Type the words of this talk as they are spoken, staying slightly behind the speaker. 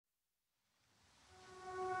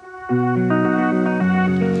Making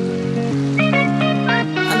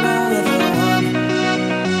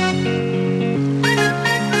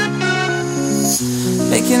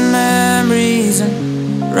memories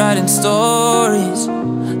and writing stories.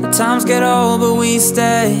 The times get old but we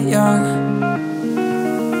stay young.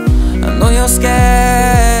 I know you're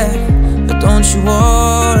scared, but don't you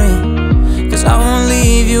worry, 'cause I won't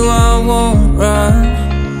leave you, I won't run.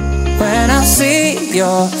 When I see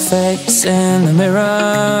your face in the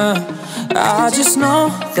mirror, I just know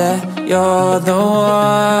that you're the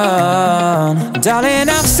one. Darling,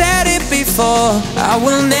 I've said it before, I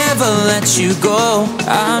will never let you go.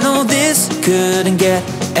 I know this couldn't get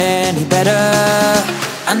any better.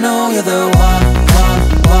 I know you're the one.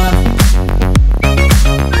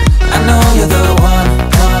 I know you're the one.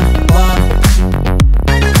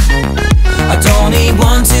 I don't need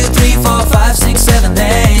 1, 2, 3, 4, 5, 6, 7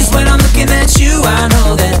 days. 'Cause when I'm looking at you, I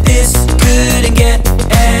know that this couldn't get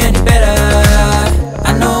any better.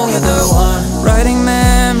 I know you're the one. Writing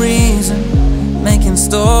memories and making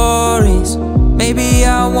stories. Maybe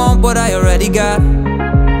I want what I already got.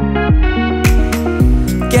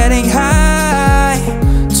 Getting high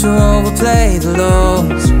to overplay the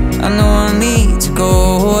lows. I know I need to go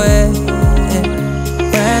away.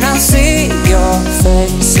 When I see your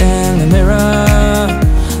face in the mirror,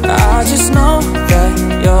 I just know that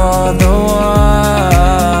you're the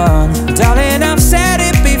one. Darling, I've said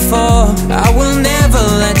it before, I will never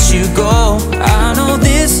let you go. I know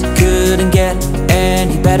this couldn't get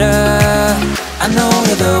any better. I know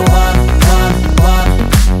you're the one.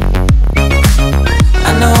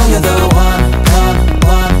 I know you're the one.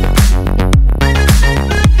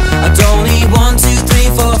 I don't need 1, 2, 3,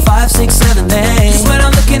 4, 5, 6, 7 days. 'Cause when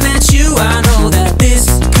I'm looking at you, I know that this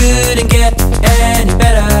couldn't get any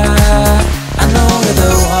better. I know you're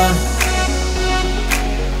the one.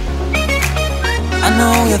 I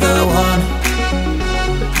know you're the one.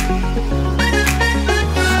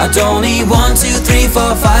 I don't need 1, 2, 3,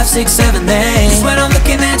 4, 5, 6, 7 days. 'Cause when I'm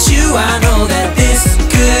looking at you, I know that this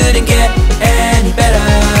couldn't get any better.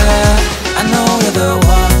 I know you're the one.